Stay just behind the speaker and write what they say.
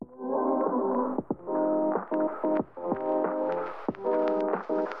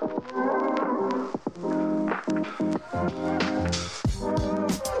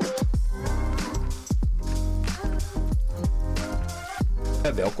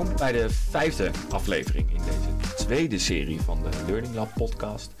Welkom bij de 5e aflevering in deze tweede serie van de Learning Lab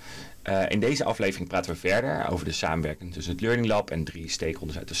podcast. In deze aflevering praten we verder over de samenwerking tussen het Learning Lab en 3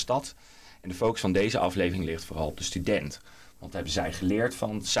 stakeholders uit de stad. En de focus van deze aflevering ligt vooral op de student. Want hebben zij geleerd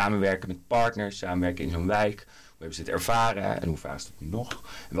van samenwerken met partners, samenwerken in zo'n wijk? Hoe hebben ze het ervaren en hoe vaak is het nu nog?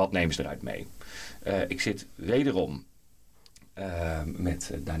 En wat nemen ze eruit mee? Ik zit wederom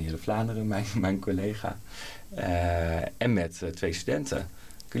met Danielle Vlaanderen, mijn collega. En met 2 studenten.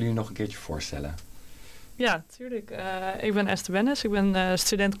 Kunnen jullie nog een keertje voorstellen? Ja, tuurlijk. Ik ben Esther Bennis. Ik ben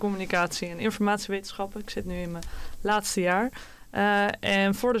student communicatie en informatiewetenschappen. Ik zit nu in mijn laatste jaar.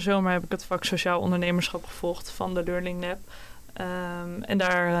 En voor de zomer heb ik het vak sociaal ondernemerschap gevolgd van de Learning Lab. En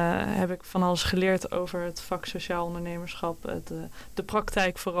daar heb ik van alles geleerd over het vak sociaal ondernemerschap. De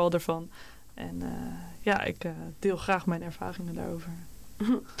praktijk vooral daarvan. En ik deel graag mijn ervaringen daarover.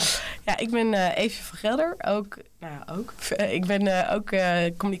 Ja, ik ben Evie van Gelder. Ik ben ook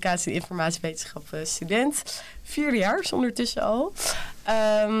communicatie- en informatiewetenschap student. 4e jaar ondertussen al.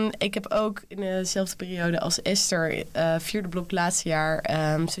 Ik heb ook in dezelfde periode als Esther 4e blok laatste jaar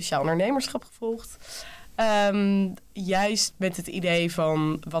sociaal ondernemerschap gevolgd. Juist met het idee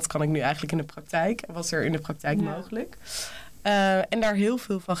van wat kan ik nu eigenlijk in de praktijk? Wat is er in de praktijk mogelijk? En daar heel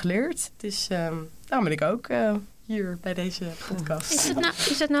veel van geleerd. Dus daarom ben ik ook hier bij deze podcast.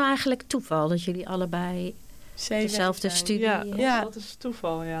 Is het nou eigenlijk toeval dat jullie allebei dezelfde studie... Ja, dat is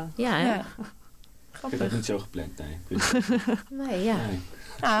toeval, ja. Ja. Ik heb dat niet zo gepland, nee. Nee, ja. Nee.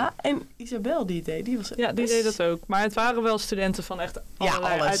 Ja, en Isabel die deed dat ook. Maar het waren wel studenten van echt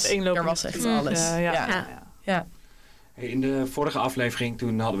allerlei uiteenlopende. Er was echt alles. Ja. Hey, in de vorige aflevering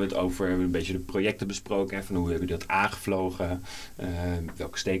toen hadden we het over een beetje de projecten besproken. Hè, van hoe hebben jullie dat aangevlogen?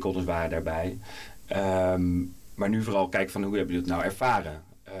 Welke stakeholders waren daarbij? Maar nu vooral kijken van hoe hebben jullie het nou ervaren?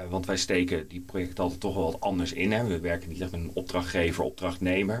 Want wij steken die projecten altijd toch wel wat anders in. Hè? We werken niet echt met een opdrachtgever,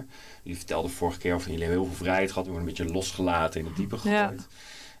 opdrachtnemer. Je vertelde vorige keer of jullie hebben heel veel vrijheid gehad. We worden een beetje losgelaten in het diepe gegooid.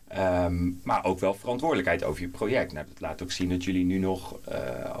 Ja. Maar ook wel verantwoordelijkheid over je project. Nou, dat laat ook zien dat jullie nu nog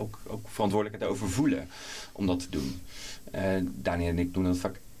ook verantwoordelijkheid over voelen om dat te doen. Daniel en ik doen dat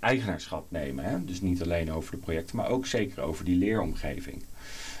vak eigenaarschap nemen. Hè? Dus niet alleen over de projecten, maar ook zeker over die leeromgeving.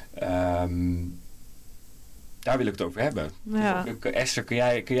 Daar wil ik het over hebben. Ja. Dus, Esther, kun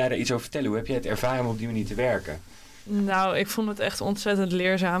jij daar iets over vertellen? Hoe heb jij het ervaren om op die manier te werken? Nou, ik vond het echt ontzettend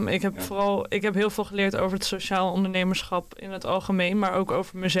leerzaam. Ik heb heel veel geleerd over het sociaal ondernemerschap in het algemeen, maar ook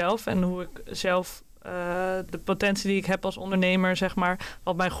over mezelf en hoe ik zelf de potentie die ik heb als ondernemer, zeg maar,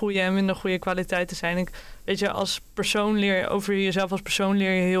 wat mijn goede en minder goede kwaliteiten zijn. Als persoon over jezelf als persoon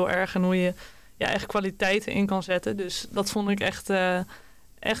leer je heel erg en hoe je eigen kwaliteiten in kan zetten. Dus dat vond ik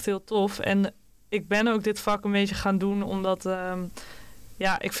echt heel tof. En ik ben ook dit vak een beetje gaan doen omdat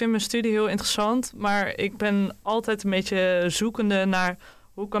ik vind mijn studie heel interessant, maar ik ben altijd een beetje zoekende naar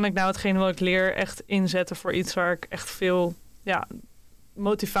hoe kan ik nou hetgene wat ik leer echt inzetten voor iets waar ik echt veel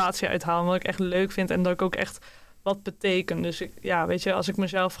motivatie uit haal, wat ik echt leuk vind en dat ik ook echt wat beteken. Dus als ik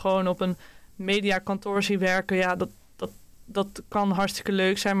mezelf gewoon op een mediakantoor zie werken, dat kan hartstikke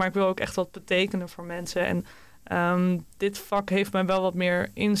leuk zijn, maar ik wil ook echt wat betekenen voor mensen. En dit vak heeft mij wel wat meer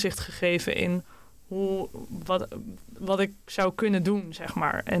inzicht gegeven in wat ik zou kunnen doen, zeg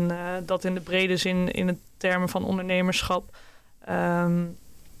maar. En dat in de brede zin in het termen van ondernemerschap.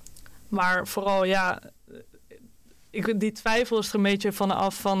 Maar vooral, die twijfel is er een beetje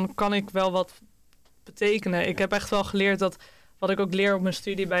vanaf van, kan ik wel wat betekenen? Ik heb echt wel geleerd dat, wat ik ook leer op mijn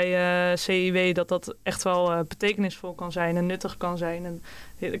studie bij CIW, dat echt wel betekenisvol kan zijn en nuttig kan zijn. En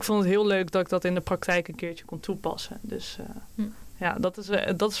ik vond het heel leuk dat ik dat in de praktijk een keertje kon toepassen. Dus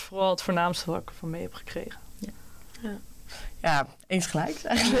dat is vooral het voornaamste wat ik ervan mee heb gekregen. Ja, eens gelijk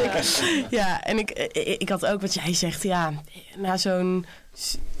eigenlijk. Ja, en ik had ook wat jij zegt. Ja, na zo'n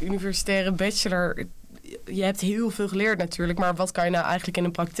universitaire bachelor, je hebt heel veel geleerd natuurlijk, maar wat kan je nou eigenlijk in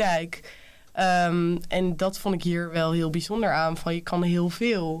de praktijk? En dat vond ik hier wel heel bijzonder aan. Van je kan heel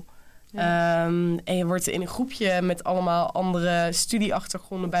veel. Ja. En je wordt in een groepje met allemaal andere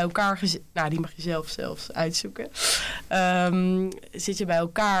studieachtergronden bij elkaar gezet. Nou, die mag je zelfs uitzoeken. Zit je bij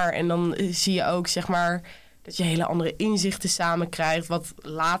elkaar en dan zie je ook, zeg maar, dat je hele andere inzichten samen krijgt. Wat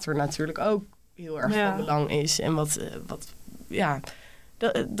later natuurlijk ook heel erg van belang is. En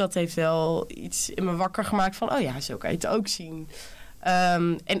dat heeft wel iets in me wakker gemaakt van, zo kan je het ook zien.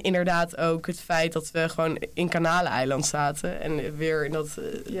 En inderdaad ook het feit dat we gewoon in Kanaleneiland zaten. En weer in dat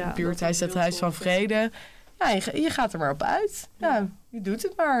buurthuis, dat Huis van Vrede. Ja, je gaat er maar op uit. Ja, je doet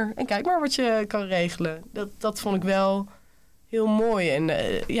het maar. En kijk maar wat je kan regelen. Dat vond ik wel heel mooi. En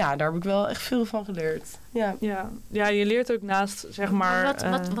daar heb ik wel echt veel van geleerd. Ja, je leert ook naast, zeg maar...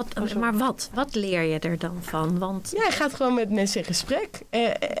 Wat leer je er dan van? Want... Ja, je gaat gewoon met mensen in gesprek.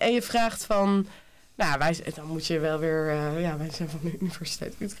 En je vraagt van... Nou, dan moet je wel weer... wij zijn van de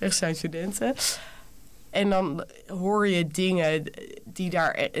Universiteit Utrecht, zijn studenten. En dan hoor je dingen die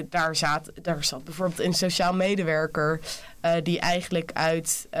daar zat. Bijvoorbeeld een sociaal medewerker... die eigenlijk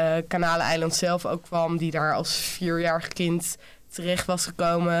uit Kanaleneiland zelf ook kwam... die daar als 4-jarig kind terecht was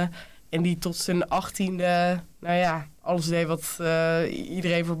gekomen... en die tot zijn 18e... alles deed wat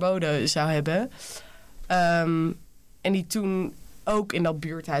iedereen verboden zou hebben. En die toen ook in dat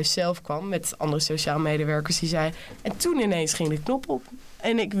buurthuis zelf kwam... met andere sociaal medewerkers die zei... en toen ineens ging de knop op.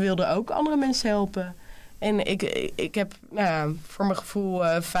 En ik wilde ook andere mensen helpen... En ik heb voor mijn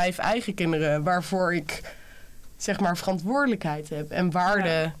gevoel 5 eigen kinderen... waarvoor ik zeg maar verantwoordelijkheid heb... en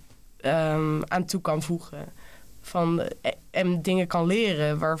waarde aan toe kan voegen. En dingen kan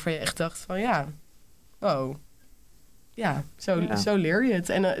leren waarvan je echt dacht van zo leer je het.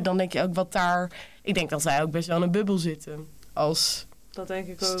 En dan denk je ook wat daar... Ik denk dat wij ook best wel in een bubbel zitten als... Dat denk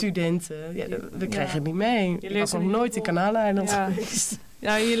ik ook. Studenten. We krijgen het niet mee. Ik was nog nooit in Kanaleneiland geweest.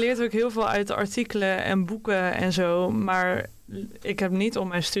 Ja, je leert ook heel veel uit de artikelen en boeken en zo. Maar ik heb niet op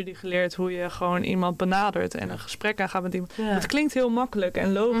mijn studie geleerd hoe je gewoon iemand benadert en een gesprek aangaat met iemand. Ja. Het klinkt heel makkelijk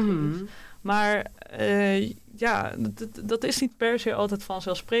en logisch. Mm-hmm. Maar dat is niet per se altijd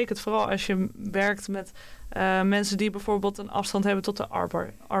vanzelfsprekend. Vooral als je werkt met mensen die bijvoorbeeld een afstand hebben tot de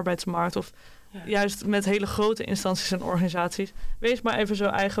arbeidsmarkt. Of juist met hele grote instanties en organisaties. Wees maar even zo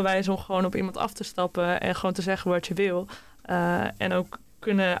eigenwijs om gewoon op iemand af te stappen en gewoon te zeggen wat je wil. En ook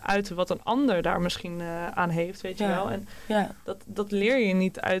kunnen uiten wat een ander daar misschien aan heeft, weet je wel. En dat leer je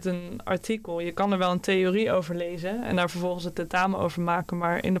niet uit een artikel. Je kan er wel een theorie over lezen en daar vervolgens een tentamen over maken,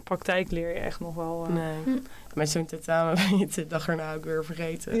 maar in de praktijk leer je echt nog wel... Met zo'n tentamen ben je het de dag erna ook weer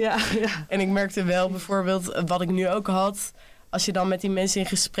vergeten. Ja. En ik merkte wel bijvoorbeeld, wat ik nu ook had, als je dan met die mensen in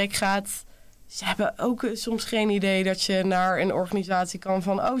gesprek gaat, ze hebben ook soms geen idee dat je naar een organisatie kan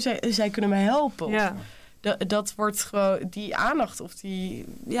van, zij kunnen me helpen. Ja. Dat wordt gewoon die aandacht of die,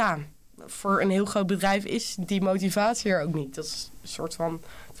 voor een heel groot bedrijf is die motivatie er ook niet. Dat is een soort van,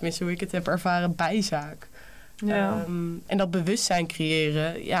 tenminste hoe ik het heb ervaren, bijzaak. Ja. En dat bewustzijn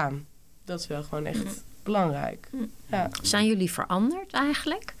creëren, dat is wel gewoon echt belangrijk. Ja. Zijn jullie veranderd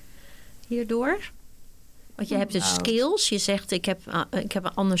eigenlijk hierdoor? Want je hebt de skills, je zegt ik heb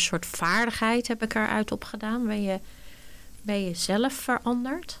een ander soort vaardigheid heb ik eruit opgedaan. Ben je zelf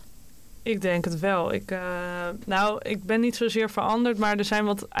veranderd? Ik denk het wel. Ik ben niet zozeer veranderd, maar er zijn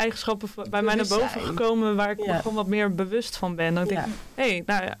wat eigenschappen bij mij naar boven gekomen waar ik me gewoon wat meer bewust van ben. Dan denk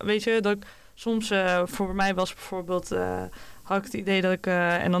ik, weet je, dat ik soms voor mij was bijvoorbeeld, had ik het idee dat ik,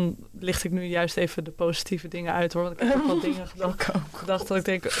 en dan licht ik nu juist even de positieve dingen uit hoor, want ik heb ook wel dingen gedacht dat ik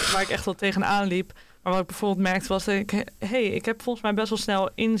denk, waar ik echt wel tegenaan liep. Maar wat ik bijvoorbeeld merkte was dat ik heb volgens mij best wel snel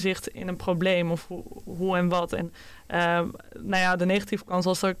inzicht in een probleem of hoe en wat. En de negatieve kant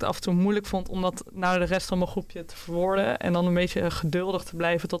was dat ik het af en toe moeilijk vond om dat naar de rest van mijn groepje te verwoorden. En dan een beetje geduldig te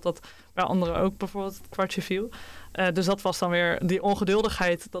blijven totdat bij anderen ook bijvoorbeeld het kwartje viel. Dus dat was dan weer, die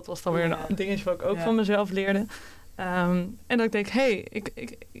ongeduldigheid, dat was dan weer een dingetje wat ik ook van mezelf leerde. En dat ik denk,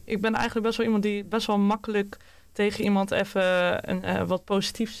 ik ben eigenlijk best wel iemand die best wel makkelijk tegen iemand even wat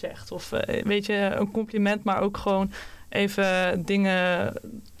positiefs zegt. Of weet je, een compliment, maar ook gewoon even dingen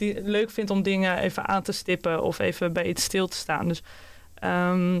die leuk vindt om dingen even aan te stippen of even bij iets stil te staan. Dus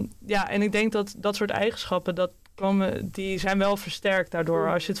en ik denk dat soort eigenschappen, die zijn wel versterkt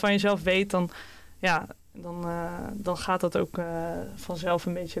daardoor. Als je het van jezelf weet, dan gaat dat ook vanzelf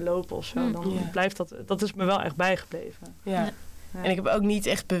een beetje lopen of zo. Dan blijft dat is me wel echt bijgebleven. Ja. En ik heb ook niet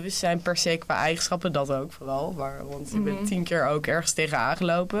echt bewustzijn per se qua eigenschappen, dat ook vooral. Want je bent 10 keer ook ergens tegenaan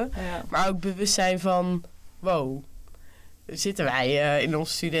gelopen. Ja. Maar ook bewustzijn van, zitten wij in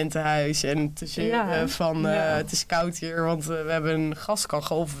ons studentenhuis en het is koud hier, want we hebben een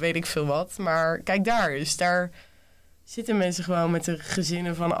gaskachel of weet ik veel wat. Maar kijk daar eens, daar zitten mensen gewoon met een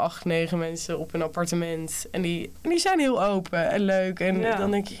gezinnen van 8, 9 mensen op een appartement. En die zijn heel open en leuk. En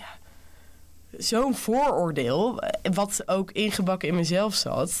dan denk je, zo'n vooroordeel, wat ook ingebakken in mezelf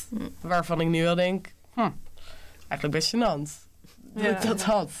zat, waarvan ik nu wel denk, eigenlijk best gênant dat ik dat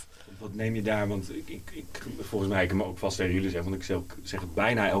had. Wat neem je daar, want ik volgens mij, ik kan me ook vast tegen jullie zeggen, want ik zeg het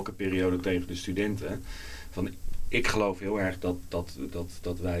bijna elke periode tegen de studenten, van ik geloof heel erg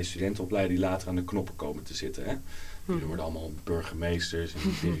dat wij studenten opleiden die later aan de knoppen komen te zitten. Hè? Jullie worden allemaal burgemeesters en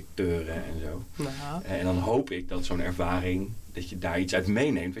directeuren en zo. En dan hoop ik dat zo'n ervaring dat je daar iets uit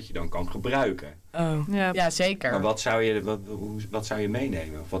meeneemt wat je dan kan gebruiken. Oh, ja zeker. Maar wat zou je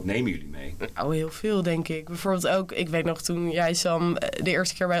meenemen? Of wat nemen jullie mee? Nou, heel veel, denk ik. Bijvoorbeeld ook, ik weet nog toen jij, Sam, de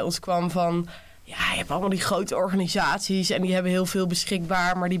eerste keer bij ons kwam van... Ja, je hebt allemaal die grote organisaties en die hebben heel veel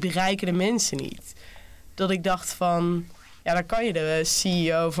beschikbaar, maar die bereiken de mensen niet. Dat ik dacht van, ja, dan kan je de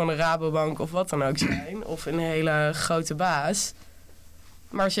CEO van de Rabobank of wat dan ook zijn. Of een hele grote baas.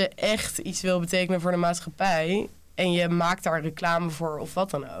 Maar als je echt iets wil betekenen voor de maatschappij en je maakt daar reclame voor of wat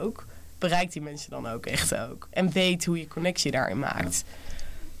dan ook, bereikt die mensen dan ook echt ook. En weet hoe je connectie daarin maakt.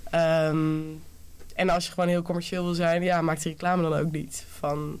 En als je gewoon heel commercieel wil zijn, ja, maakt die reclame dan ook niet.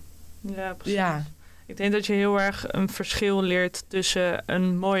 Ja, precies. Ja. Ik denk dat je heel erg een verschil leert tussen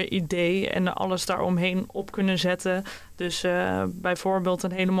een mooi idee en alles daaromheen op kunnen zetten. Dus bijvoorbeeld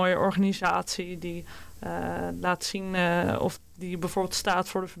een hele mooie organisatie die laat zien of die bijvoorbeeld staat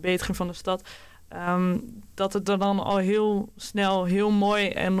voor de verbetering van de stad. Dat het er dan al heel snel heel mooi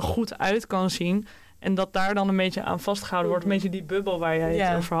en goed uit kan zien. En dat daar dan een beetje aan vastgehouden wordt. Een beetje die bubbel waar jij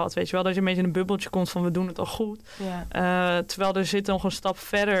het over had. Weet je wel, dat je een beetje in een bubbeltje komt van we doen het al goed. Ja. Terwijl er zit nog een stap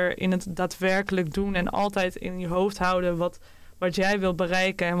verder in het daadwerkelijk doen. En altijd in je hoofd houden wat jij wil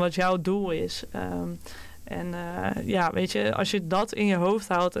bereiken en wat jouw doel is. Weet je, als je dat in je hoofd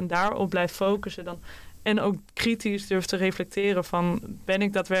houdt en daarop blijft focussen dan... En ook kritisch durft te reflecteren van... ben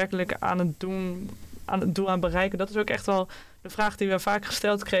ik daadwerkelijk aan het doel aan het bereiken? Dat is ook echt wel de vraag die we vaak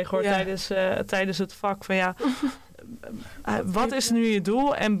gesteld kregen hoor, tijdens het vak. Van ja, wat is nu je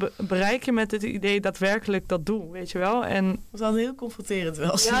doel? En bereik je met dit idee daadwerkelijk dat doel? Weet je wel? En dat was altijd heel confronterend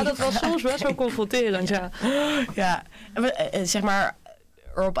wel. Ja, dat was soms best wel confronterend, ja. En zeg maar,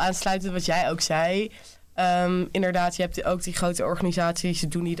 erop aansluitend wat jij ook zei... inderdaad, je hebt ook die grote organisaties,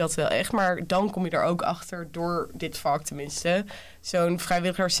 doen die dat wel echt. Maar dan kom je er ook achter, door dit vak tenminste. Zo'n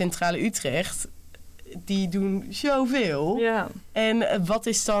vrijwilligerscentrale Utrecht, die doen zoveel. Ja. En wat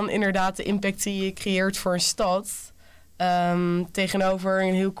is dan inderdaad de impact die je creëert voor een stad? Tegenover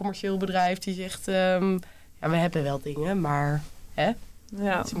een heel commercieel bedrijf die zegt... we hebben wel dingen, maar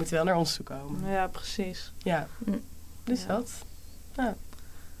ze moeten wel naar ons toe komen. Ja, precies. Ja, dus dat. Ja.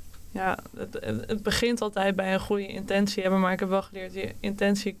 Ja, het begint altijd bij een goede intentie hebben. Maar ik heb wel geleerd, je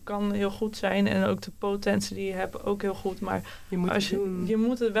intentie kan heel goed zijn. En ook de potentie die je hebt ook heel goed. Maar je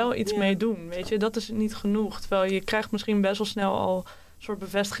moet er wel iets mee doen, weet je. Dat is niet genoeg. Terwijl je krijgt misschien best wel snel al een soort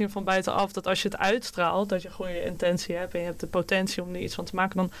bevestiging van buitenaf. Dat als je het uitstraalt, dat je een goede intentie hebt. En je hebt de potentie om er iets van te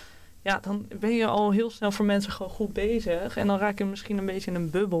maken. Dan ben je al heel snel voor mensen gewoon goed bezig. En dan raak je misschien een beetje in een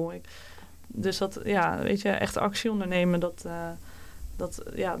bubbel. Dus dat, weet je, echt actie ondernemen, dat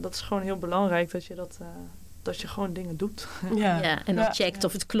is gewoon heel belangrijk dat je gewoon dingen doet. Ja, en dan checkt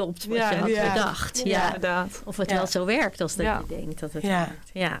of het klopt wat je had bedacht. Ja, inderdaad. Of het wel zo werkt als dat je denkt dat het werkt.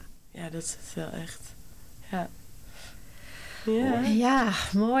 Ja, dat is het wel echt. Ja. Ja,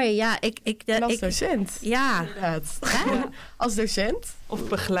 mooi. Ja, en als docent. Ja. Inderdaad. Ja. Als docent. Of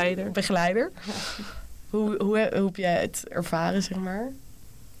begeleider. Ja. Hoe heb jij het ervaren, zeg maar?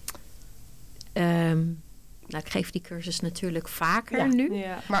 Ik geef die cursus natuurlijk vaker nu.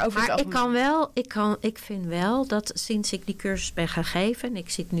 Ja. Maar ik vind wel dat sinds ik die cursus ben gaan geven... en ik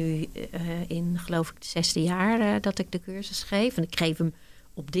zit nu in, geloof ik, het 6e jaar dat ik de cursus geef... en ik geef hem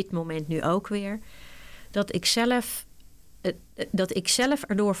op dit moment nu ook weer... dat ik zelf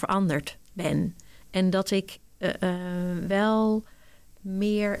erdoor veranderd ben. En dat ik wel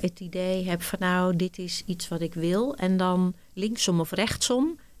meer het idee heb van... dit is iets wat ik wil. En dan linksom of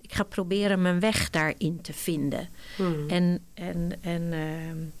rechtsom... ik ga proberen mijn weg daarin te vinden. En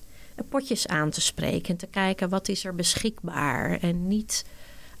potjes aan te spreken. En te kijken wat is er beschikbaar. En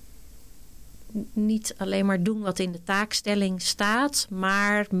niet alleen maar doen wat in de taakstelling staat.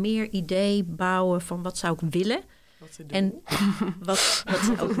 Maar meer idee bouwen van wat zou ik willen. En wat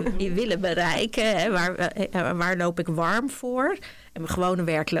ook willen bereiken. Hè? Waar loop ik warm voor? En mijn gewone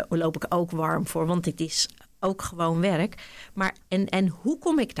werk loop ik ook warm voor. Want dit is... ook gewoon werk. Maar en hoe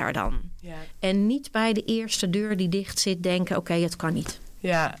kom ik daar dan? Ja. En niet bij de eerste deur die dicht zit denken... oké, het kan niet.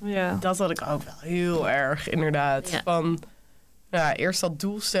 Ja, dat had ik ook wel heel erg, inderdaad. Ja. Van, eerst dat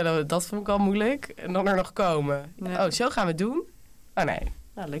doel stellen, dat vond ik al moeilijk. En dan er nog komen. Ja. Oh, zo gaan we het doen? Oh nee,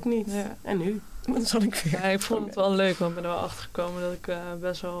 dat lukt niet. Ja. En nu? Wat zal ik weer? Ja, ik vond het wel leuk, want ik ben er wel achtergekomen dat ik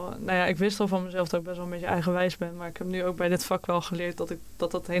best wel... ik wist al van mezelf dat ik best wel een beetje eigenwijs ben. Maar ik heb nu ook bij dit vak wel geleerd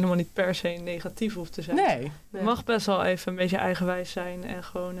dat helemaal niet per se negatief hoeft te zijn. Nee. Je mag best wel even een beetje eigenwijs zijn. En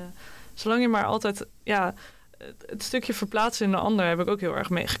gewoon, zolang je maar altijd... het stukje verplaatsen in de ander heb ik ook heel erg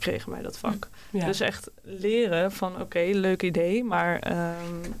meegekregen bij dat vak. Ja. Dus echt leren van oké, leuk idee. Maar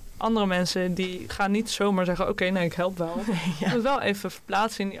andere mensen die gaan niet zomaar zeggen... oké, ik help wel. Je moet wel even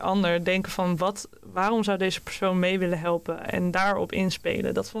verplaatsen in die ander. Denken van waarom zou deze persoon mee willen helpen en daarop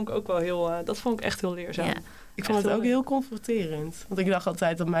inspelen? Dat vond ik ook wel echt heel leerzaam. Ja. Ik vond het ook heel confronterend. Want ik dacht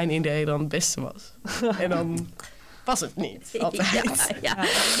altijd dat mijn idee dan het beste was. En dan was het niet. Altijd.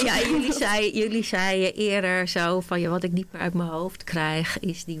 Jullie zeiden eerder zo van wat ik niet meer uit mijn hoofd krijg,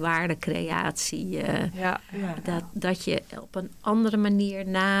 is die waardecreatie. Dat je op een andere manier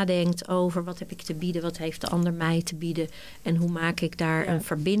nadenkt over wat heb ik te bieden, wat heeft de ander mij te bieden en hoe maak ik daar een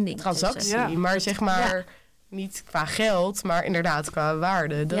verbinding transactie, maar zeg maar niet qua geld, maar inderdaad qua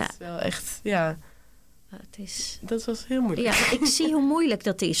waarde. Dat is wel echt, dat was heel moeilijk. Ja, ik zie hoe moeilijk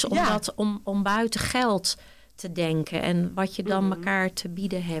dat is om buiten geld te denken en wat je dan elkaar te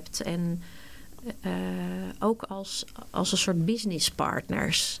bieden hebt. En ook als een soort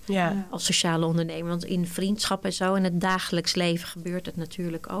businesspartners. Ja. Als sociale ondernemer. Want in vriendschap en zo in het dagelijks leven gebeurt het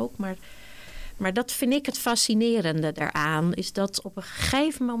natuurlijk ook. Maar dat vind ik het fascinerende daaraan. Is dat op een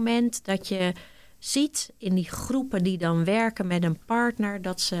gegeven moment dat je ziet in die groepen die dan werken met een partner,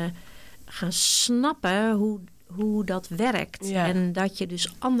 dat ze gaan snappen hoe dat werkt. Ja. En dat je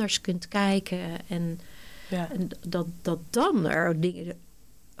dus anders kunt kijken en dat dan er dingen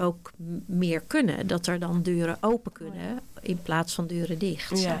ook meer kunnen. Dat er dan deuren open kunnen in plaats van deuren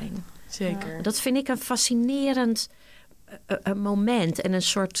dicht zijn. Ja, zeker. Ja. Dat vind ik een fascinerend moment en een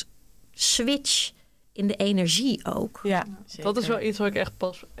soort switch in de energie ook. Ja, dat is wel iets wat ik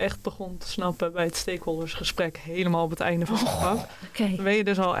echt begon te snappen bij het stakeholdersgesprek helemaal op het einde van het vak. Okay. Dan ben je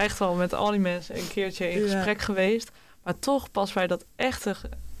dus al echt al met al die mensen een keertje in gesprek geweest. Maar toch pas bij dat echte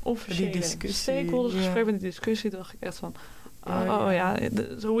officiële stakeholdersgesprek met die discussie dacht ik echt van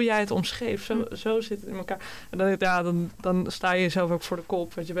hoe jij het omschreef, zo zit het in elkaar. En dan sta je jezelf ook voor de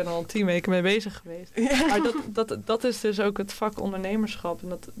kop, want je bent al 10 weken mee bezig geweest. Ja. Maar dat is dus ook het vak ondernemerschap. En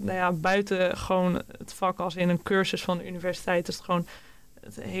dat, buiten gewoon het vak als in een cursus van de universiteit, is het gewoon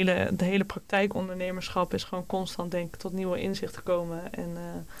de hele praktijkondernemerschap is gewoon constant denken tot nieuwe inzichten komen. En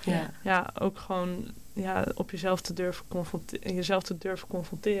ook gewoon op jezelf te durven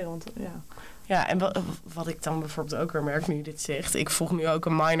confronteren. Want Ja, en wat ik dan bijvoorbeeld ook weer merk nu je dit zegt. Ik volg nu ook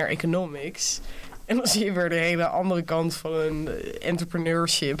een minor economics. En dan zie je weer de hele andere kant van een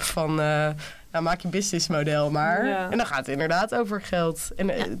entrepreneurship. Van maak je businessmodel maar. Ja. En dan gaat het inderdaad over geld.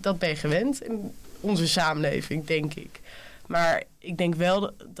 En dat ben je gewend in onze samenleving, denk ik. Maar ik denk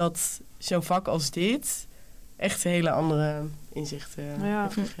wel dat zo'n vak als dit echt hele andere inzichten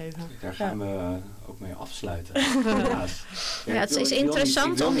heeft gegeven. Daar gaan we ook mee afsluiten. Het is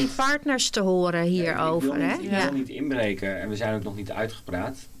interessant om die partners te horen hierover. Ik wil niet inbreken en we zijn ook nog niet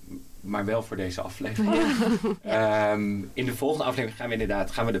uitgepraat. Maar wel voor deze aflevering. In de volgende aflevering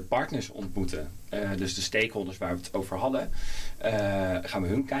gaan we de partners ontmoeten. Dus de stakeholders waar we het over hadden. Gaan we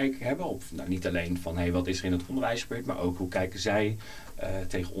hun kijk hebben op niet alleen van wat is er in het onderwijs gebeurd, maar ook hoe kijken zij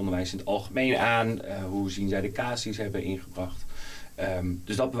tegen onderwijs in het algemeen aan. Hoe zien zij de casus die ze hebben ingebracht.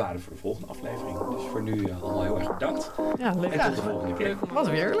 Dus dat bewaren we voor de volgende aflevering. Dus voor nu allemaal heel erg bedankt. Ja, leuk. En tot de volgende keer. Was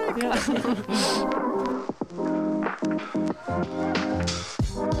weer leuk. Ja.